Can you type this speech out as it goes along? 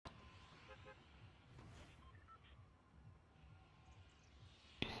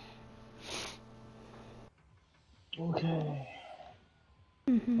Okay.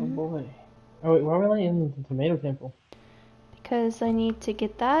 Oh Mm-hmm. boy. Oh wait, why are we in the tomato temple? Because I need to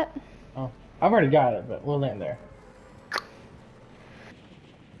get that. Oh, I've already got it, but we'll land there.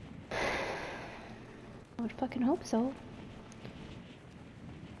 I would fucking hope so.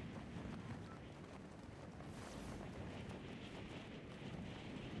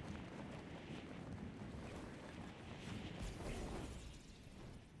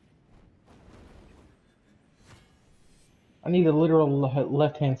 I need the literal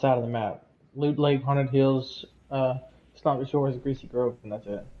left-hand side of the map. Loot Lake, Haunted Hills, Stompy Shores, Greasy Grove, and that's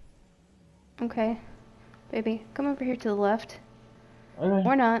it. Okay. Baby, come over here to the left. Okay.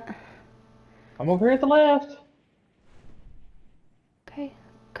 Or not. I'm over here at the left. Okay.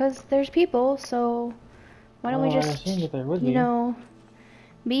 Because there's people, so why don't we Well, I just, assume that there would you be. know,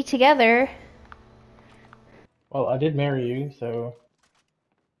 be together? Well, I did marry you, so.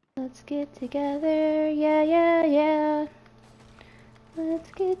 Let's get together, yeah, yeah, yeah.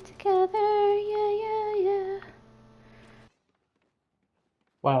 Let's get together, yeah, yeah, yeah.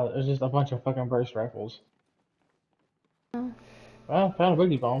 Wow, there's just a bunch of fucking burst rifles. Oh, Well, found a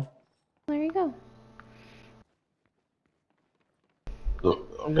boogie bomb. there you go.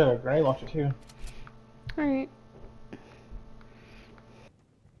 I've got a grenade launcher too. Alright.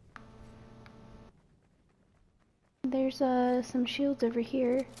 There's some shields over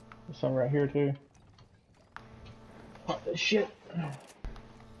here. There's some right here too. Pop this shit.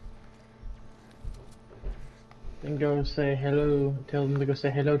 Then go say hello. Tell them to go say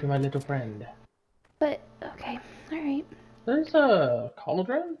hello to my little friend. But, okay. Alright. There's a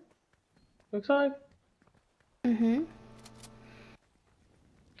cauldron. Looks like. Mm-hmm.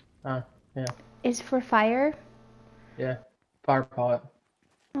 Oh, yeah. Is for fire. Yeah. Fire pot.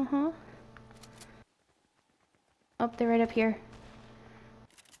 Uh-huh. Oh, they're right up here.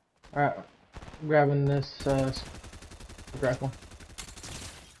 Alright. Grabbing this rifle.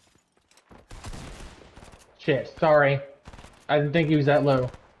 Shit, sorry. I didn't think he was that low.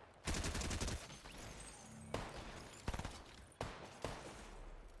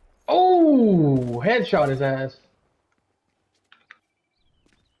 Oh! Headshot his ass.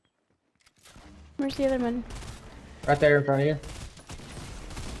 Where's the other one? Right there in front of you.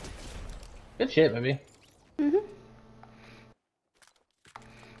 Good shit, baby. Mm-hmm.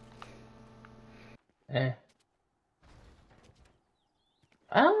 Eh.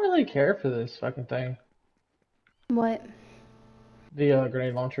 I don't really care for this fucking thing. What? The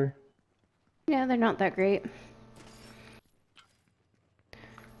grenade launcher. Yeah, they're not that great.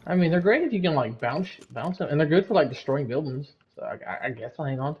 I mean, they're great if you can like bounce them, and they're good for like destroying buildings. So I guess I'll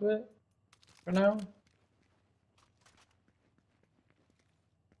hang on to it for now.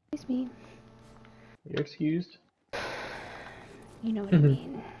 Excuse me. You're excused. You know what I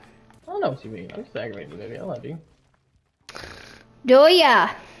mean. I don't know what you mean. I'm just aggravated, baby. I love you. Do ya?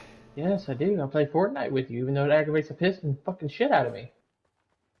 Yes, I do. I play Fortnite with you, even though it aggravates the piss and fucking shit out of me.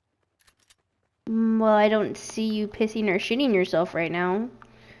 Well, I don't see you pissing or shitting yourself right now.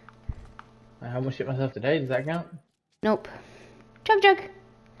 I almost shit myself today. Does that count? Nope. Chug chug.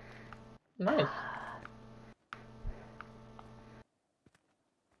 Nice.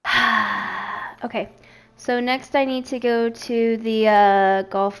 Okay. So next I need to go to the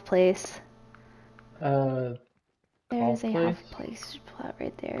golf place. There's a golf place plot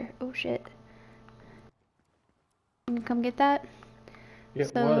right there. Oh shit. Can you come get that? Yeah,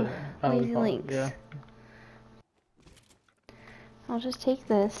 So, what? Oh, lazy links. yeah. I'll just take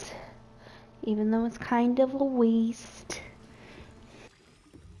this, even though it's kind of a waste.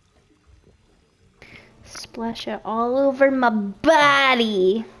 Splash it all over my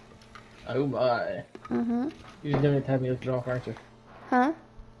body. Oh my. Mm-hmm. You're just doing it to have me lift it off, aren't you? Huh?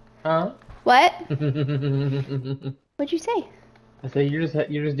 Huh? What? I What'd you say? say you're just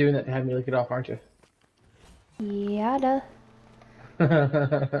doing that to have me lick it off, aren't you? Yeah, duh.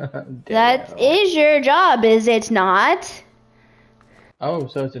 Damn. That is your job, is it not? Oh,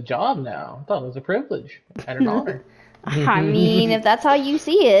 so it's a job now. I thought it was a privilege and an honor. I mean, if that's how you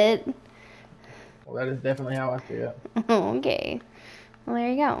see it. Well, that is definitely how I see it. Okay. Well, there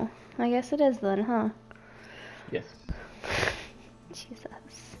you go. I guess it is then, huh? Yes. Jesus.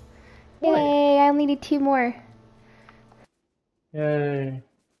 What? Yay, I only need 2 more. Yay.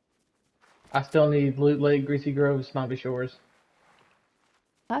 I still need Loot Lake, Greasy Grove, Snobby Shores.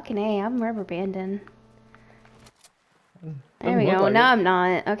 Fucking A, I'm rubber banding. There Doesn't we look go. like Now it. I'm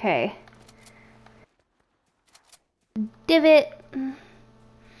not. Okay. Divot.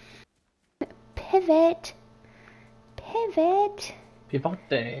 Pivot. Pivot. Pivote.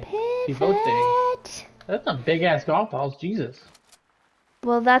 Pivot. That's a big ass golf balls, Jesus.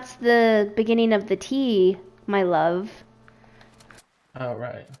 Well, that's the beginning of the T my love. Oh,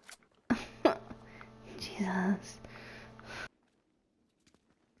 right. Jesus.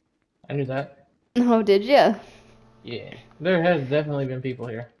 I knew that. Oh, did ya? Yeah. There has definitely been people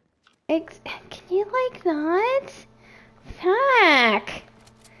here. Can you like not? Fuck.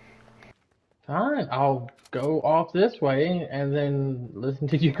 Fine, I'll go off this way and then listen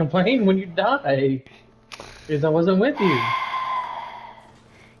to you complain when you die. Because I wasn't with you.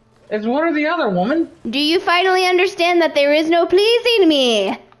 It's one or the other, woman. Do you finally understand that there is no pleasing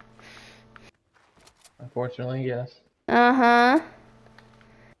me? Unfortunately, yes. Uh-huh.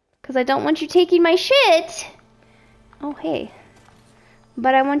 Because I don't want you taking my shit. Oh, hey.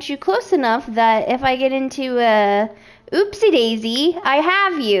 But I want you close enough that if I get into a oopsie daisy, I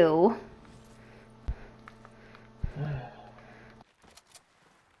have you.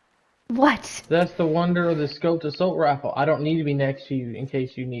 What? That's the wonder of the scoped assault rifle. I don't need to be next to you in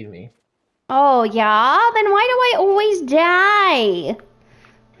case you need me. Oh, yeah? Then why do I always die?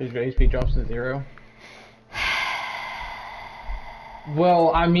 Because your HP drops to 0.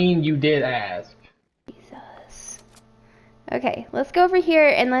 Well, I mean, you did ask. Jesus. Okay, let's go over here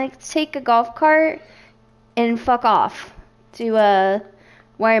and let's take a golf cart and fuck off to where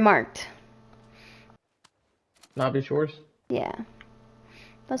I marked. Not Shores? Yeah.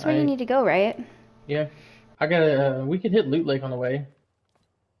 That's where you need to go, right? Yeah. I gotta, we could hit Loot Lake on the way.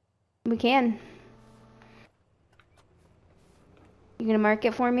 We can. You gonna mark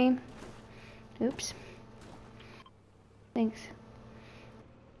it for me? Oops. Thanks.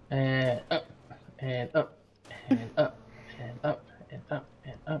 And up, and up, and up, and up, and up,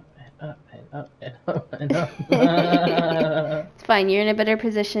 and up, and up, and up, and up, and up. It's fine, you're in a better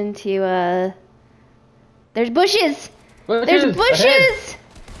position to, There's bushes! Bushes! There's bushes! Ahead.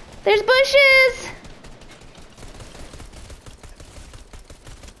 There's bushes!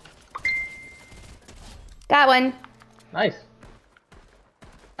 Got one. Nice.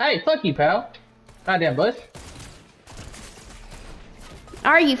 Hey, fuck you, pal. Goddamn bush.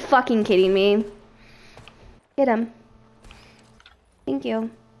 Are you fucking kidding me? Hit him. Thank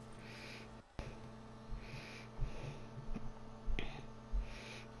you.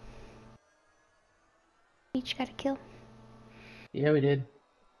 Each got a kill. Yeah, we did.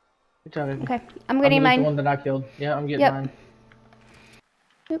 Good job, baby. Okay, I'm getting mine. The one that I killed. Yeah, I'm getting Yep. mine.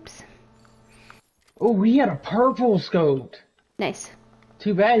 Oops. Oh, we had a purple scoped. Nice.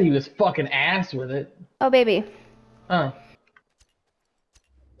 Too bad he was fucking ass with it. Oh, baby. Huh.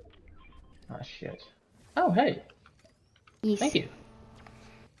 Oh, shit. Oh, hey. Yes. Thank you.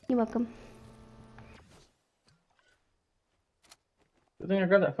 You're welcome. Good thing I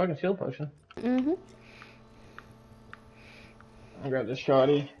grabbed that fucking shield potion. Mm-hmm. I'll grab this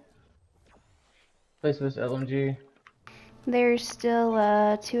shoddy. Place this LMG. There's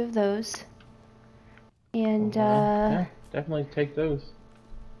still, 2 of those. And, Yeah, definitely take those.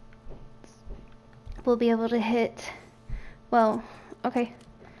 we'll be able to hit... Well, okay.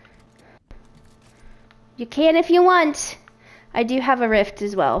 You can if you want. I do have a rift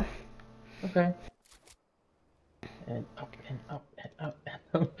as well. Okay. And up, and up, and up,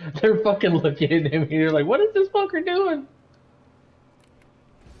 and up. They're fucking looking at him here like, what is this fucker doing?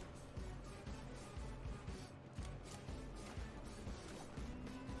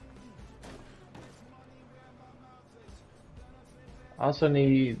 I also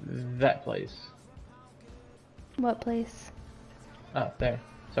need that place. What place? Oh, there.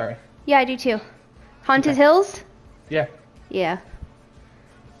 Sorry. Yeah, I do too. Haunted Okay. Hills? Yeah. Yeah.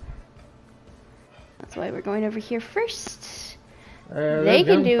 That's why we're going over here first. They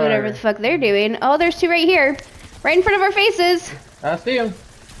can do whatever the fuck they're doing. Oh, there's 2 right here. Right in front of our faces. I see him.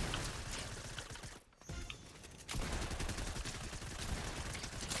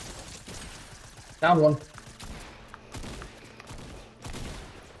 Down one.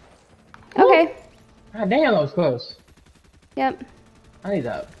 Okay. God damn, that was close. Yep. I need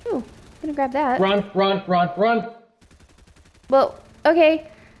that. Ooh, I'm gonna grab that. Run, run, run, run. Well, okay.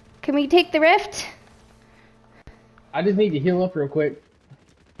 Can we take the rift? I just need to heal up real quick.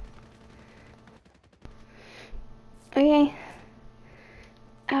 Okay.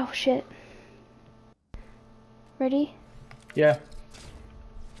 Oh, shit. Ready? Yeah.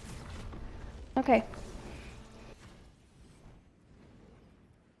 Okay.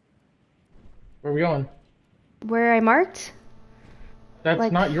 Where are we going? Where I marked? That's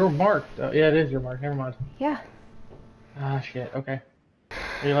Like- not your mark. Yeah, it is your mark. Never mind. Yeah. Ah, shit. Okay.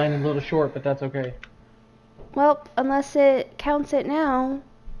 You're landing a little short, but that's okay. Well, unless it counts it now.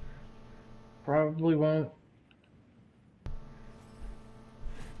 Probably won't.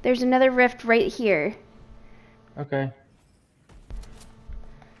 There's another rift right here. Okay.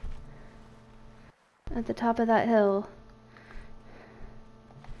 And at the top of that hill.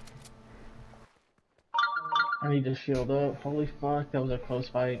 I need to shield up. Holy fuck, that was a close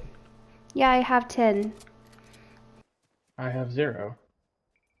fight. Yeah, I have 10. I have 0.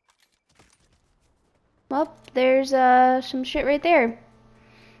 Well, there's some shit right there.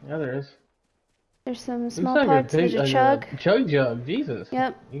 Yeah, there is. There's some Looks small like pots. There's a chug. Chug jug. Jesus.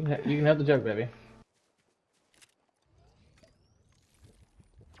 Yep. You can have the jug, baby.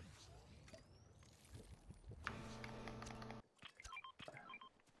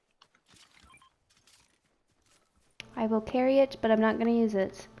 I will carry it, but I'm not gonna use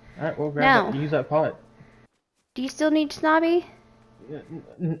it. All right, well, Now. use that pot. Do you still need Snobby?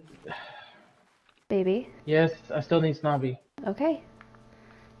 Baby. Yes, I still need Snobby. Okay.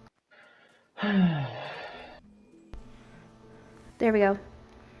 There we go.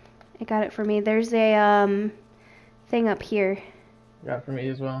 It got it for me. There's a thing up here. Got it for me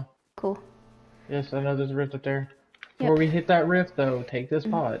as well. Cool. Yes, I know there's a rift up there. Yep. Before we hit that rift, though, take this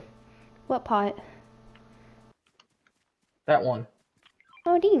pot. What pot? That one.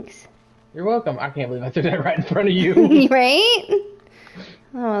 Oh, thanks. You're welcome. I can't believe I took that right in front of you. Right?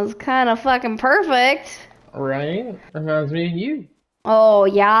 That was kind of fucking perfect. Right? Reminds me of you. Oh,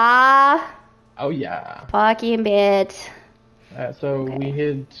 yeah. Oh, yeah. Fucking bit. So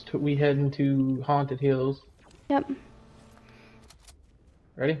Okay. we head into Haunted Hills. Yep.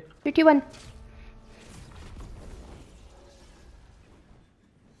 Ready? 3, 2, 1.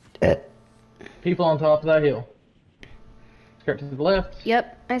 People on top of that hill. Skirt to the left.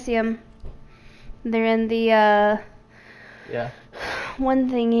 Yep, I see them. They're in the, Yeah. one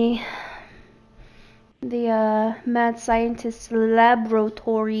thingy. The, mad scientist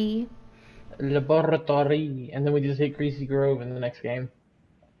laboratory. Laboratory. And then we just hit Greasy Grove in the next game.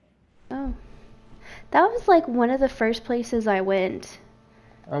 Oh. That was like one of the first places I went.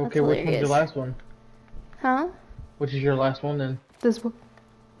 Okay, which one's your hilarious. last one? Huh? Which is your last one then? This one.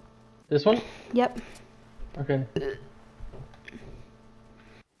 This one? Yep. Okay.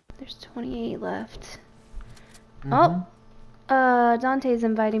 There's 28 left. Mhm. Oh, Dante's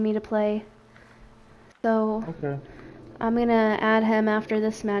inviting me to play. So, Okay. I'm gonna add him after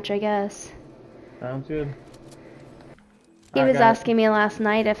this match, I guess. Sounds good. He was asking me last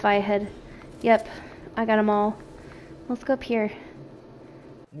night if I had... Yep, I got them all. Let's go up here.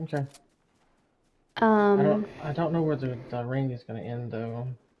 Okay. Um, I don't know where the ring is gonna end though.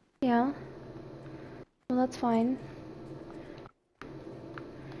 yeah. Well, that's fine.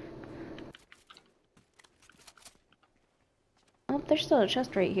 Oh, there's still a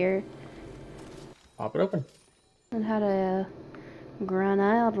chest right here. Pop it open. It had a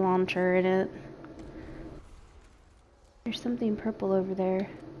grenade launcher in it. There's something purple over there.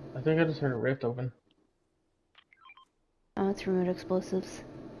 I think I just heard a rift open. Oh, it's remote explosives.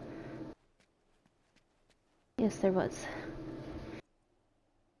 Yes, there was.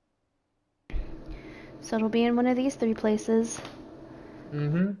 So it'll be in one of these 3 places.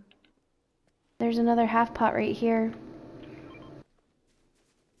 Mm-hmm. There's another half pot right here.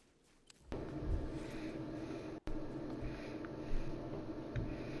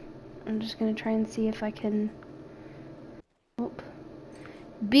 I'm just gonna try and see if I can... Oh.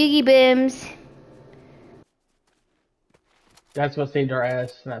 Biggie Bims! That's what saved our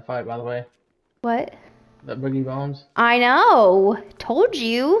ass in that fight, by the way. What? That boogie bombs. I know! Told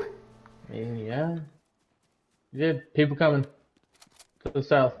you! I mean, yeah. You did. People coming. To the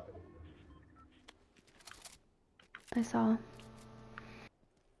south. I saw.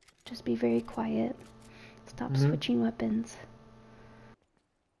 Just be very quiet. Stop Mhm. switching weapons.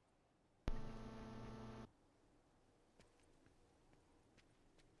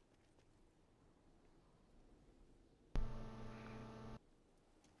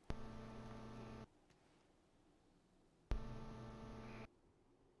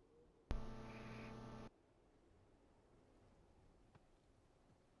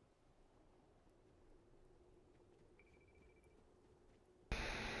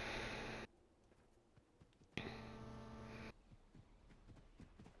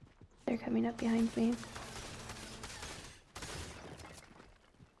 They're coming up behind me.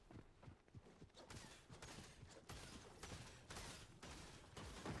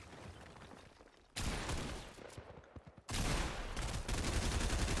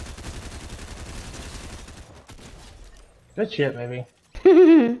 Good shit, baby.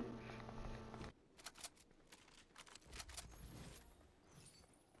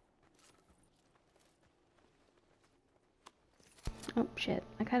 Oh shit!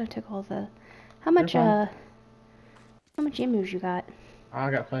 I kind of took all the. How much fine. how much emus you got?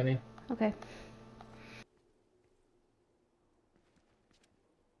 I got plenty. Okay.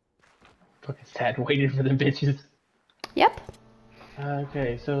 fucking sat and waited for the bitches. Yep.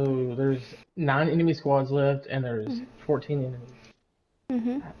 Okay, so there's 9 enemy squads left, and there's Mhm. 14 enemies.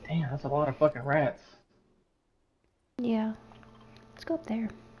 Mhm. God damn, that's a lot of fucking rats. Yeah. Let's go up there.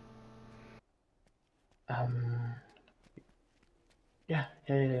 Um, yeah,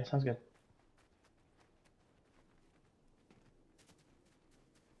 sounds good.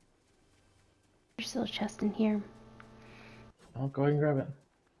 There's still a chest in here. I'll go ahead and grab it.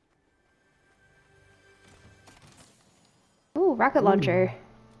 Ooh, rocket Ooh. launcher.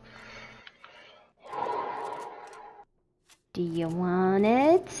 Do you want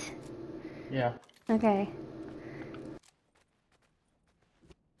it? Yeah. Okay.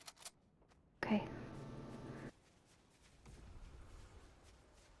 Okay.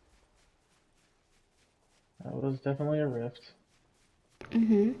 That was definitely a rift.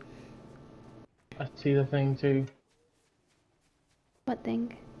 Mhm. I see the thing too. What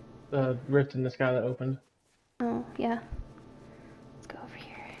thing? The rift in the sky that opened. Oh, yeah. Let's go over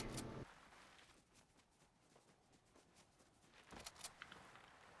here.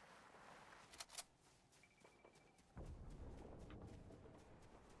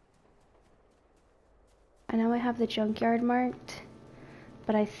 I know I have the junkyard marked,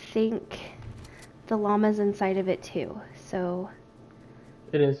 but I think the llama's inside of it too. So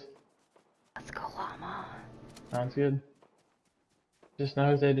It is. let's go, llama. Sounds good. Just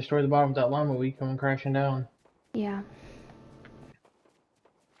know if they destroy the bottom of that llama, we come crashing down. Yeah.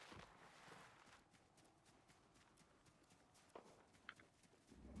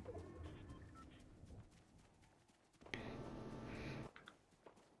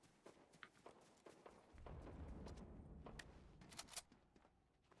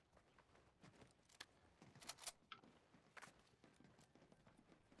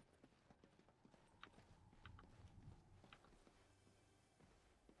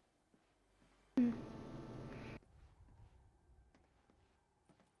 Mm.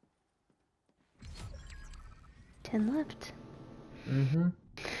 10 left. Mm-hmm.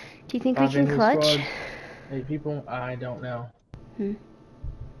 Do you think we 5 can enemy clutch? squads, 8 people. I don't know. Hmm.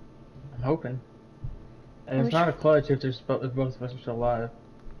 I'm hoping. And I it's wish. not a clutch if if both of us are still alive.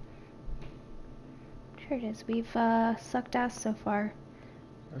 Sure it is. We've sucked ass so far.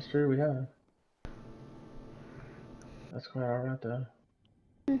 That's true, we have. That's quite alright though.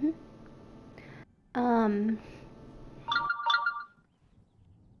 Mhm. Um.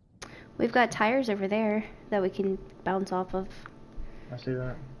 We've got tires over there that we can bounce off of. I see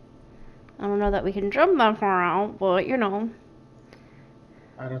that. I don't know that we can jump that far out, but you know.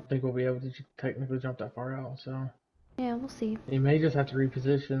 I don't think we'll be able to technically jump that far out, so. Yeah, we'll see. You may just have to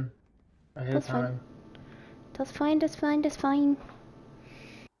reposition ahead of That's fine. time. That's fine, that's fine, that's fine.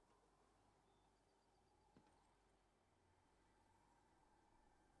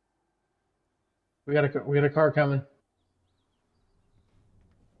 We got a car coming.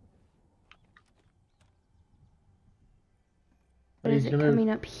 I But need is you to it move. coming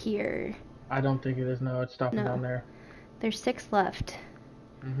up here? I don't think it is. No, it's stopping No. down there. There's 6 left.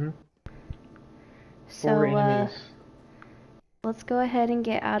 Mm-hmm. 4 So, enemies. let's go ahead and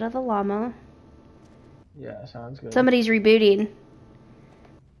get out of the llama. Yeah, sounds good. Somebody's rebooting.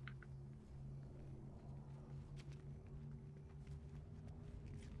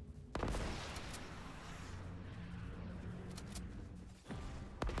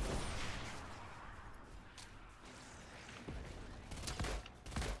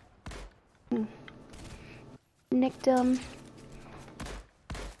 Nicked him.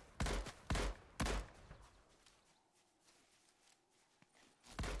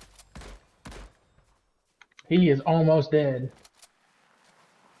 He is almost dead.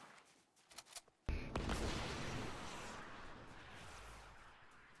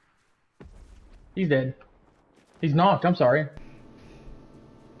 He's dead. He's knocked, I'm sorry.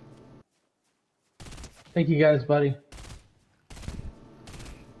 Thank you guys, buddy.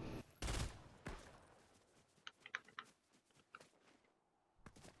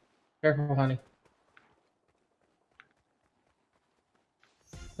 Careful, honey.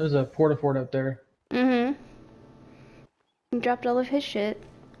 There's a porta fort up there. Mm-hmm. He dropped all of his shit.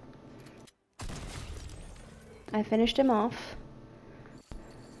 I finished him off.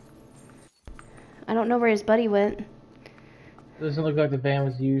 I don't know where his buddy went. Doesn't look like the van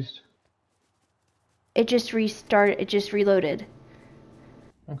was used. It just restarted. It just reloaded.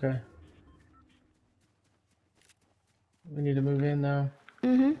 Okay. We need to move in though.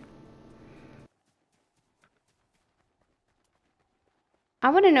 Mm-hmm. I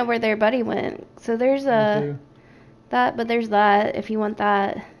want to know where their buddy went. So there's Me too. that, but there's that if you want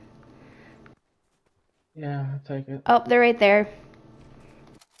that. Yeah, I'll take it. Oh, they're right there.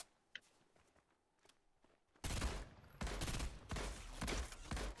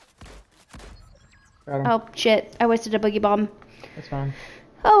 Got him. Oh shit! I wasted a boogie bomb. That's fine.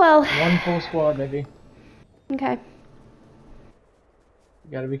 Oh well. One full squad, baby. Okay.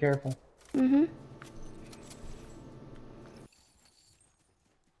 You gotta be careful. Mhm.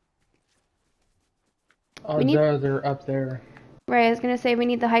 Oh, We need- they're up there. Right. I was gonna say we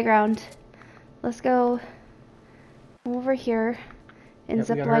need the high ground. Let's go over here and Yep, we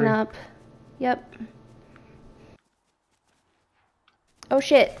zip gotta line hurry. up. Yep. Oh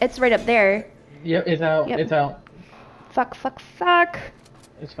shit! It's right up there. Yep, it's out. Yep. It's out. Fuck! Fuck! Fuck!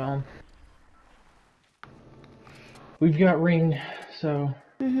 It's fine. We've got ring, so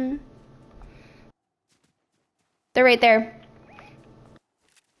Mhm. They're right there.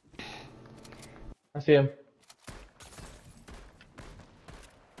 I see him.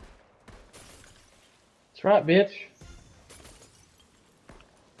 That's right, bitch.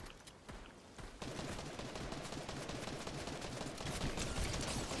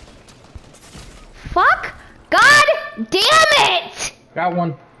 Fuck! God damn it! Got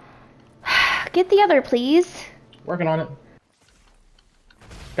one. Get the other, please. Working on it.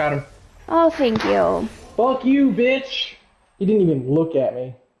 Got him. Oh, thank you. Fuck you, bitch. He didn't even look at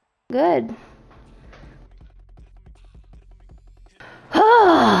me. Good.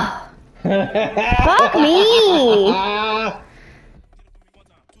 Fuck me!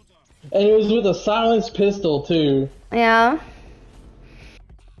 And it was with a silenced pistol, too. Yeah.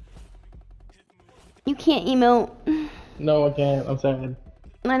 You can't emote. No, I can't. I'm sad.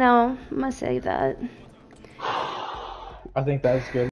 I know. I'm gonna say that. I think that's good.